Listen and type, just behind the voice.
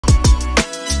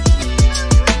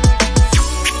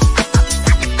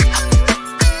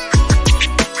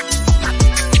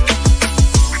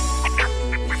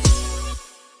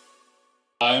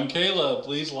Caleb.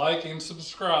 Please like and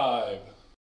subscribe.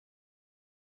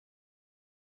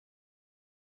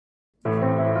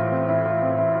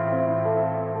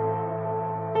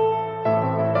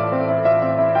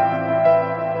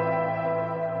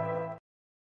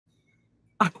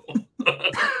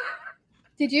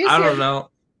 Did you? I don't know.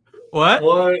 What?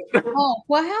 Oh,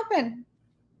 what happened?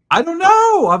 I don't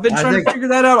know. I've been trying to figure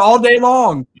that out all day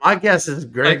long. My guess is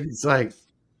Greg's like,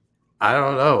 I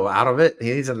don't know, out of it.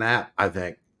 He needs a nap, I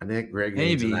think. I think Greg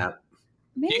needs a nap.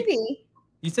 Maybe.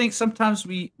 You think sometimes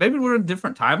maybe we're in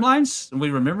different timelines and we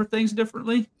remember things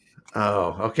differently?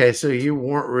 Oh, okay. So you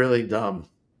weren't really dumb.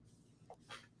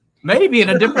 Maybe in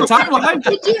a different timeline.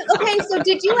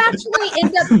 Did you actually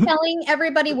end up telling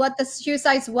everybody what the shoe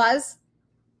size was?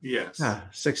 Yes.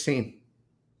 16.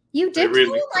 You did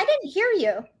tell him? I didn't hear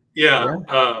you. Yeah.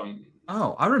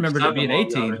 I remembered it being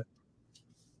 18.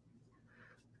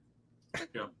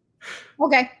 Yeah.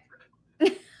 Okay.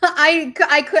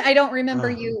 I don't remember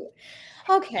you.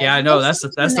 Okay. Yeah, I know that's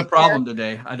the problem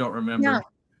today. I don't remember.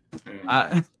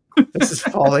 Yeah. This is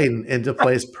falling into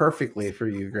place perfectly for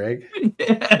you, Greg.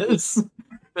 Yes.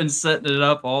 Been setting it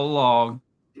up all along.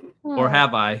 Or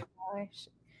have I? Gosh.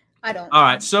 I don't. All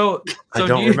right. So I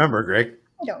don't remember, Greg.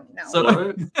 I don't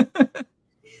know.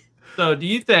 So do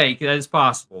you think that it's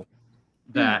possible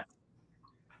that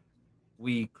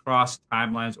we cross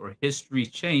timelines or history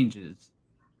changes?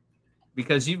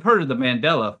 Because you've heard of the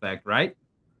Mandela Effect, right?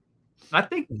 I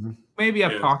think maybe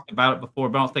I've talked about it before,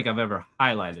 but I don't think I've ever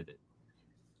highlighted it.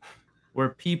 Where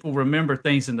people remember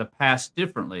things in the past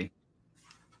differently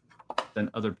than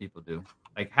other people do.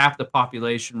 Like half the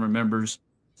population remembers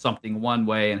something one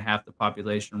way and half the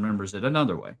population remembers it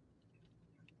another way.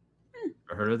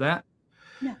 Ever heard of that?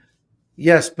 No.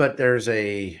 Yes, but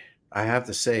I have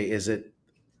to say,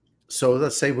 so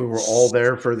let's say we were all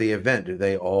there for the event. Do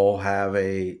they all have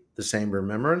the same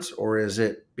remembrance, or is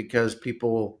it because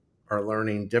people are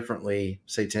learning differently,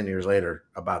 say 10 years later,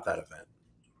 about that event?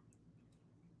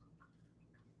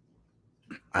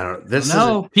 I don't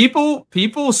know.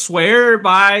 People swear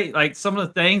by like some of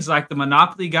the things, like the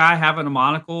Monopoly guy having a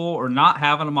monocle or not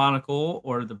having a monocle,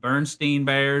 or the Bernstein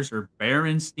Bears or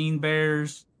Berenstein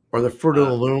Bears, or the Fruit of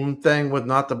the Loom thing with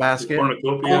not the basket.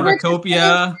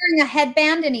 Cornucopia. Wearing a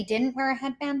headband, and he didn't wear a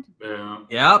headband. Yeah.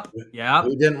 Yep.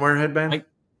 Who didn't wear a headband?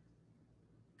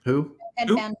 Who?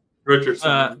 Headband. Richard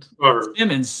Simmons.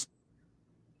 Simmons.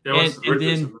 Yeah, and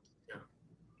then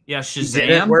Shazam. He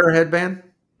didn't wear a headband?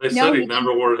 They said he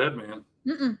never wore a headband.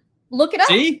 Look it up.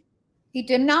 See? He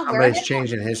did not wear Somebody's a headband.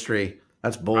 changing history.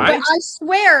 That's bull. But I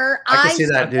swear, I can see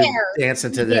that dude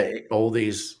dancing to the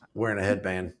oldies wearing a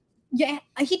headband. Yeah,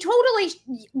 he totally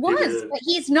was, but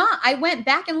he's not. I went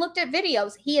back and looked at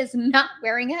videos. He is not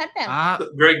wearing a headband.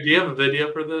 Greg, do you have a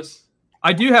video for this?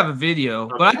 I do have a video,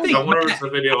 but I think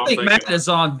I think Matt is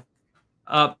on.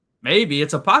 Maybe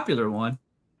it's a popular one.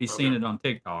 He's seen it on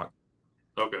TikTok.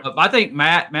 Okay. I think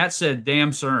Matt said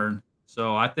damn CERN.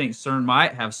 So I think CERN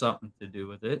might have something to do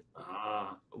with it.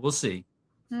 We'll see.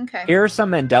 Okay. Here are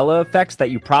some Mandela effects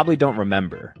that you probably don't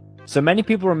remember. So many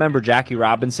people remember Jackie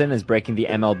Robinson as breaking the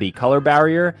MLB color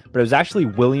barrier, but it was actually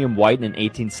William White in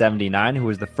 1879 who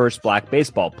was the first black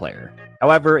baseball player.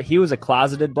 However, he was a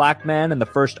closeted black man, and the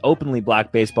first openly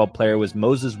black baseball player was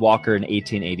Moses Walker in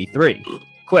 1883.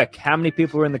 Quick, how many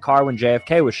people were in the car when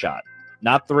JFK was shot?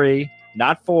 Not 3,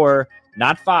 not 4,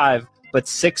 not 5, but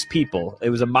 6 people.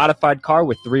 It was a modified car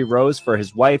with 3 rows for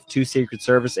his wife, 2 Secret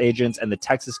Service agents, and the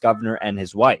Texas governor and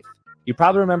his wife. You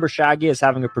probably remember Shaggy as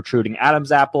having a protruding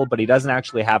Adam's apple, but he doesn't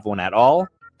actually have one at all.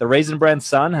 The Raisin Bran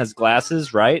son has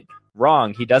glasses, right?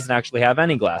 Wrong, he doesn't actually have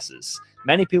any glasses.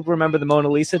 Many people remember the Mona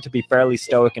Lisa to be fairly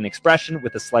stoic in expression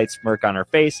with a slight smirk on her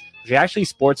face. She actually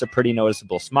sports a pretty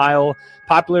noticeable smile.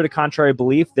 Popular to contrary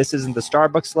belief, this isn't the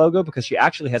Starbucks logo because she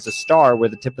actually has a star where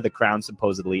the tip of the crown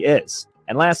supposedly is.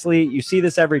 And lastly, you see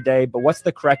this every day, but what's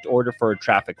the correct order for a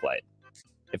traffic light?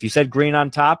 If you said green on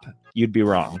top, you'd be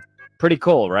wrong. Pretty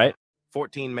cool, right?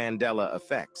 14 Mandela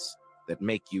effects that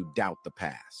make you doubt the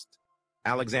past.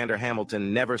 Alexander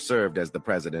Hamilton never served as the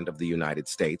President of the United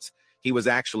States. He was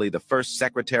actually the first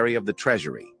Secretary of the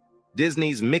Treasury.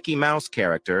 Disney's Mickey Mouse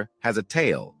character has a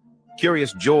tail.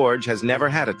 Curious George has never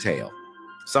had a tail.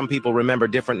 Some people remember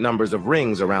different numbers of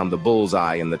rings around the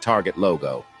bullseye in the Target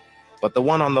logo, but the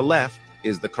one on the left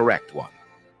is the correct one.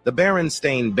 The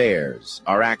Berenstain Bears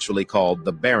are actually called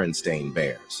the Berenstain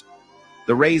Bears.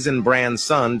 The Raisin Bran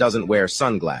son doesn't wear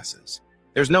sunglasses.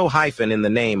 There's no hyphen in the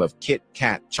name of Kit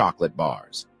Kat chocolate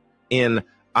bars. In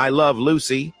I Love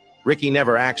Lucy, Ricky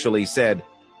never actually said,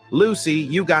 "Lucy,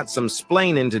 you got some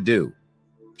splaining to do."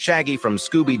 Shaggy from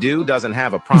Scooby-Doo doesn't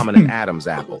have a prominent Adam's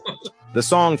apple. The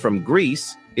song from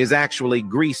Grease is actually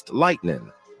greased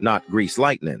lightning, not grease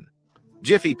lightning.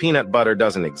 Jiffy peanut butter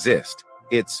doesn't exist.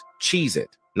 It's Cheez-It,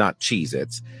 not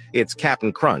Cheez-Its. It's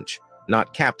Captain Crunch,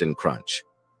 not Captain Crunch.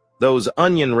 Those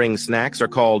onion ring snacks are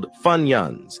called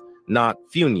Funyuns, not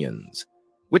Funyuns.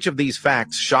 Which of these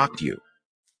facts shocked you?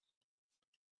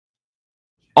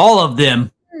 All of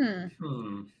them.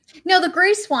 No, the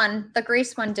Grease one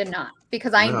did not,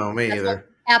 because No, me that's my either.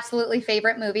 absolutely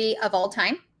favorite movie of all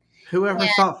time. Whoever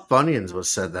thought Funyuns was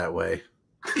said that way?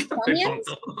 Funyuns?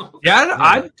 Yeah,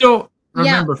 I don't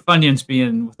remember Funyuns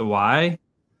being with a Y.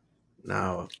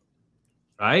 No.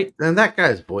 Right? And that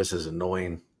guy's voice is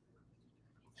annoying.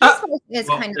 His voice is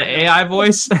kind of the AI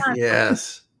voice.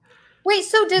 Yes. Wait,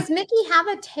 so does Mickey have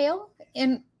a tail?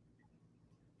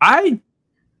 I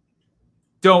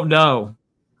don't know.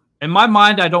 In my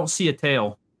mind, I don't see a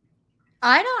tail.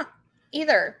 I don't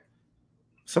either.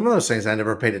 Some of those things I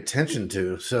never paid attention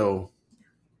to, so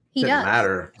He didn't does.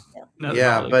 matter. That's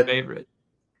Yeah, my but favorite.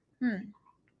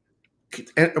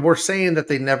 And we're saying that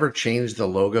they never changed the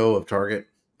logo of Target.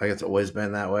 Like it's always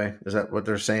been that way. Is that what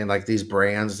they're saying? Like these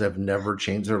brands have never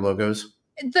changed their logos?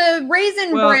 The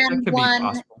Raisin Well, that Bran could be one,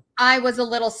 possible. I was a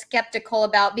little skeptical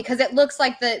about, because it looks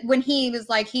like when he was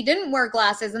like, he didn't wear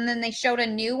glasses, and then they showed a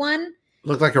new one.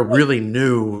 Looked like a really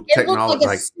new It looked technology.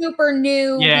 like a super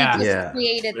new. Yeah. We just Yeah.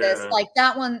 created this. Yeah. Like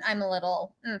that one, I'm a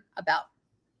little about.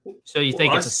 So you think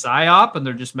Well, it's a psyop and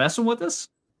they're just messing with us?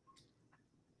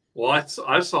 Well,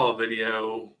 I saw a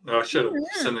video. I should have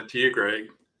sent it to you, Greg.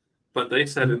 But they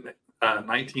said in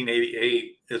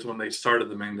 1988 is when they started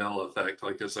the Mandela Effect,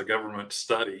 like it's a government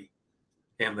study,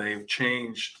 and they've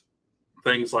changed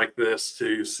things like this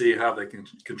to see how they can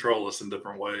control us in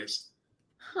different ways.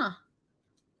 Huh.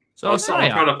 So I'll it's try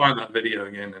psyop. to find that video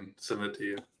again and send it to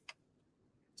you.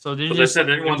 So But they said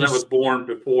anyone that was born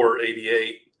before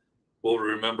 '88 will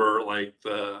remember like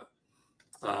the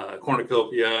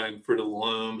cornucopia and Fruit of the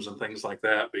Looms and things like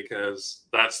that, because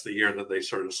that's the year that they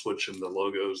started switching the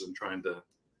logos and trying to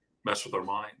mess with our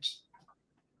minds.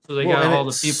 So they Well, got and all the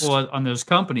it's- people on those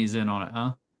companies in on it,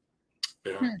 huh?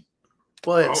 Yeah.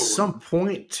 Well, at Probably. some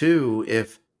point too,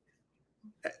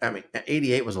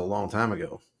 88 was a long time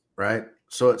ago, right?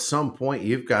 So at some point,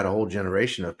 you've got a whole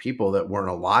generation of people that weren't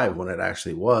alive when it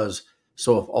actually was.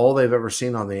 So if all they've ever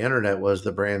seen on the internet was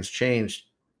the brands changed,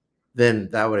 then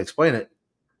that would explain it.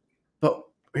 But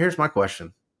here's my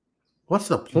question. What's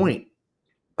the point?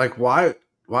 Like, why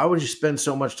would you spend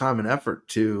so much time and effort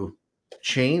to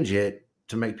change it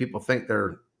to make people think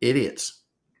they're idiots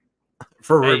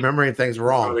for remembering things Try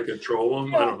wrong? to control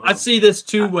them. I don't know. I see this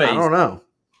two ways. I don't know.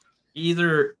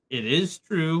 Either it is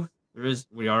true,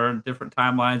 we are in different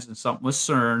timelines and something with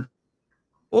CERN,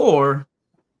 or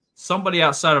somebody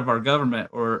outside of our government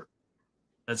or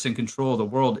that's in control of the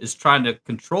world is trying to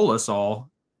control us all,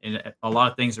 and a lot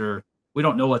of things we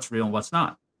don't know what's real and what's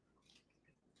not.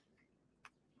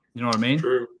 You know what I mean?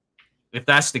 True. If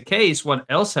that's the case, what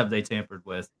else have they tampered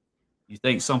with? You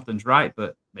think something's right,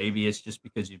 but maybe it's just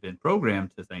because you've been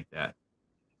programmed to think that.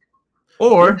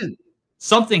 Or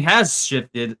something has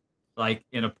shifted, like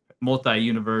in a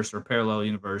multi-universe or parallel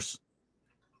universe.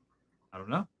 I don't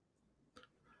know.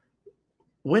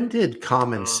 When did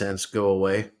common sense go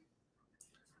away?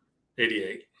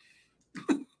 88.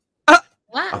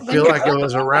 Wow. I feel like it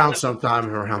was around sometime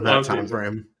around that Okay. time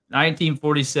frame.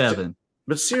 1947.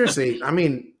 But seriously, I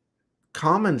mean,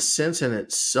 common sense in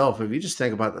itself, if you just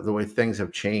think about the way things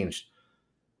have changed,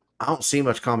 I don't see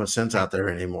much common sense out there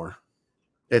anymore.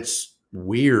 It's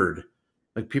weird.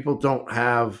 Like people don't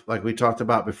have, like we talked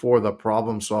about before, the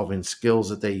problem solving skills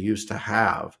that they used to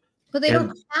have. But they And-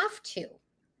 don't have to.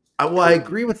 I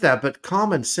agree with that, but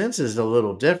common sense is a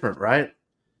little different, right?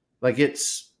 Like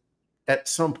it's at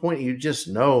some point you just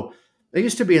know. I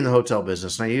used to be in the hotel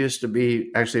business, and I used to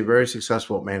be actually very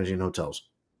successful at managing hotels.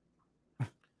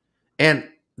 And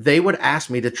they would ask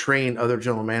me to train other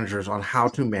general managers on how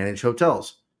to manage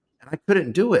hotels. And I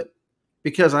couldn't do it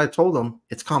because I told them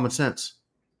it's common sense.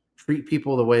 Treat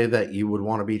people the way that you would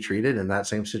want to be treated in that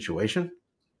same situation.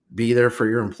 Be there for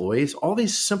your employees. All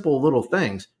these simple little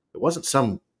things. It wasn't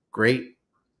some great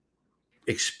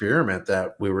experiment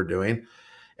that we were doing.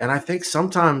 And I think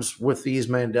sometimes with these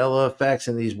Mandela effects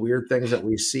and these weird things that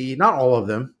we see, not all of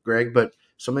them, Greg, but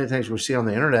so many things we see on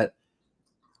the internet,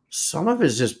 some of it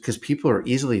is just because people are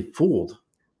easily fooled.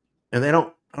 And I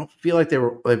don't feel like they've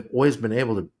always been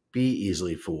able to be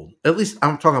easily fooled. At least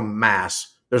I'm talking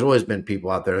mass. There's always been people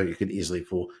out there that you could easily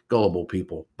fool, gullible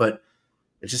people. But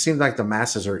it just seems like the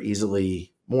masses are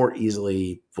more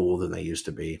easily fooled than they used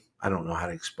to be. I don't know how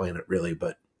to explain it really,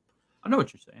 but I know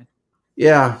what you're saying.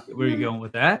 yeah. Where are you going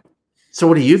with that? So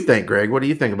what do you think, Greg? What do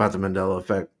you think about the Mandela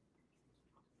effect?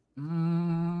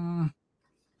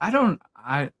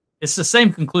 It's the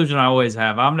same conclusion I always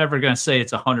have. I'm never going to say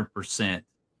it's 100%.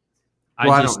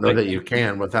 Well, I don't know that you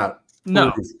can without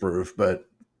proof, but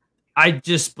I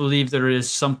just believe there is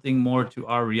something more to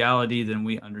our reality than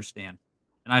we understand.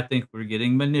 And I think we're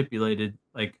getting manipulated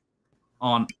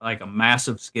on a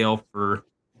massive scale for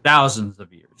thousands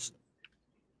of years,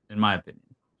 in my opinion.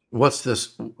 What's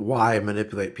this? Why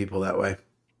manipulate people that way?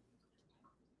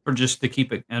 Or just to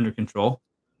keep it under control.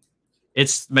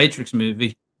 It's the Matrix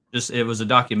movie. It was a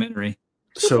documentary.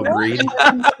 So greed.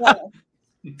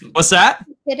 What's that?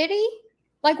 Stupidity?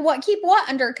 Like what? Keep what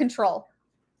under control?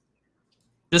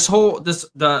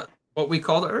 What we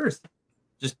call the Earth.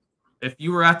 Just if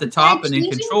you were at the top and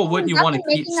in control, wouldn't you want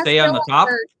to stay on the top?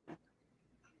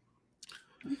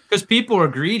 Because people are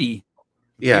greedy.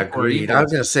 Yeah, greed. I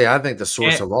was going to say, I think the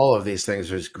source of all of these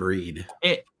things is greed.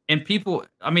 And people,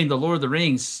 I mean, the Lord of the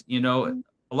Rings, a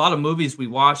lot of movies we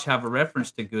watch have a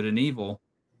reference to good and evil,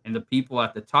 and the people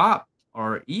at the top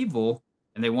are evil,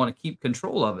 and they want to keep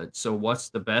control of it. So what's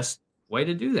the best way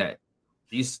to do that?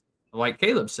 These, like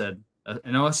Caleb said, a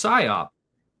PSYOP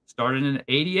started in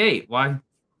 88. Why?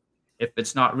 If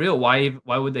it's not real, why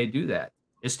would they do that?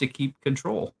 It's to keep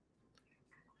control.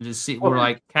 We're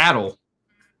like cattle.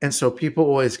 And so people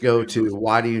always go to,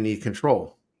 why do you need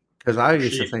control? Because I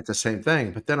used to think the same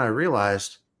thing. But then I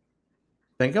realized,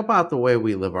 think about the way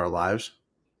we live our lives.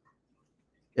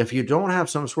 If you don't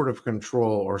have some sort of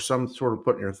control or some sort of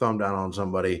putting your thumb down on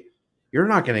somebody, you're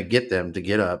not going to get them to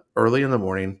get up early in the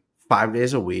morning, 5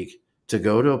 days a week, to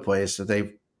go to a place that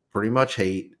they pretty much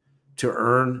hate, to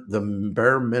earn the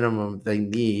bare minimum they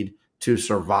need to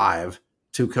survive,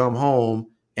 to come home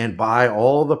and buy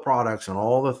all the products and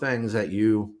all the things that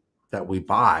we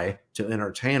buy to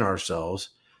entertain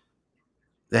ourselves.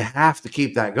 They have to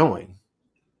keep that going.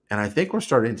 And I think we're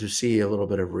starting to see a little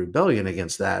bit of rebellion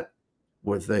against that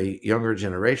with the younger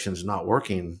generations not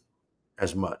working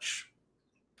as much.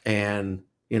 And,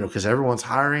 because everyone's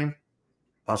hiring,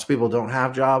 lots of people don't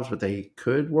have jobs, but they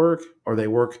could work, or they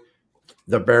work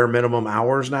the bare minimum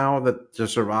hours now to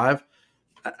survive.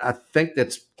 I think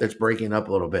that's breaking up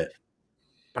a little bit.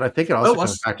 But I think it also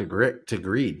comes back to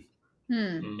greed.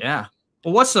 Yeah.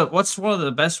 Well, what's one of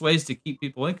the best ways to keep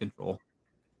people in control?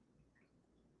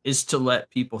 Is to let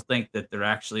people think that they're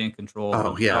actually in control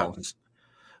of themselves.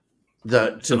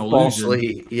 The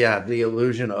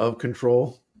illusion of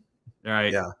control.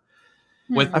 Right. Yeah.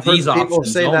 I've heard people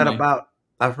say that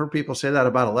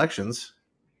about elections.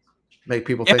 Make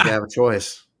people think they have a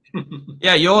choice.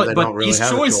 Yeah, but these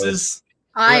choices.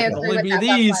 I agree with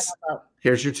these.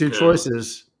 Here's your two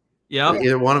choices. Yeah.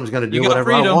 Either one of them's going to do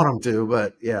whatever I want them to,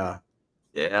 but yeah.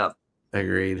 Yeah.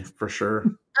 Agreed, for sure.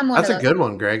 That's a good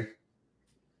one, Greg.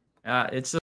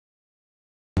 It's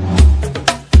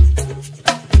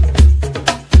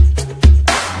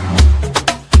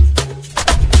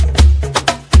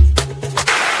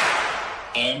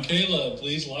I'm Caleb.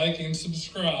 Please like and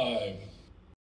subscribe.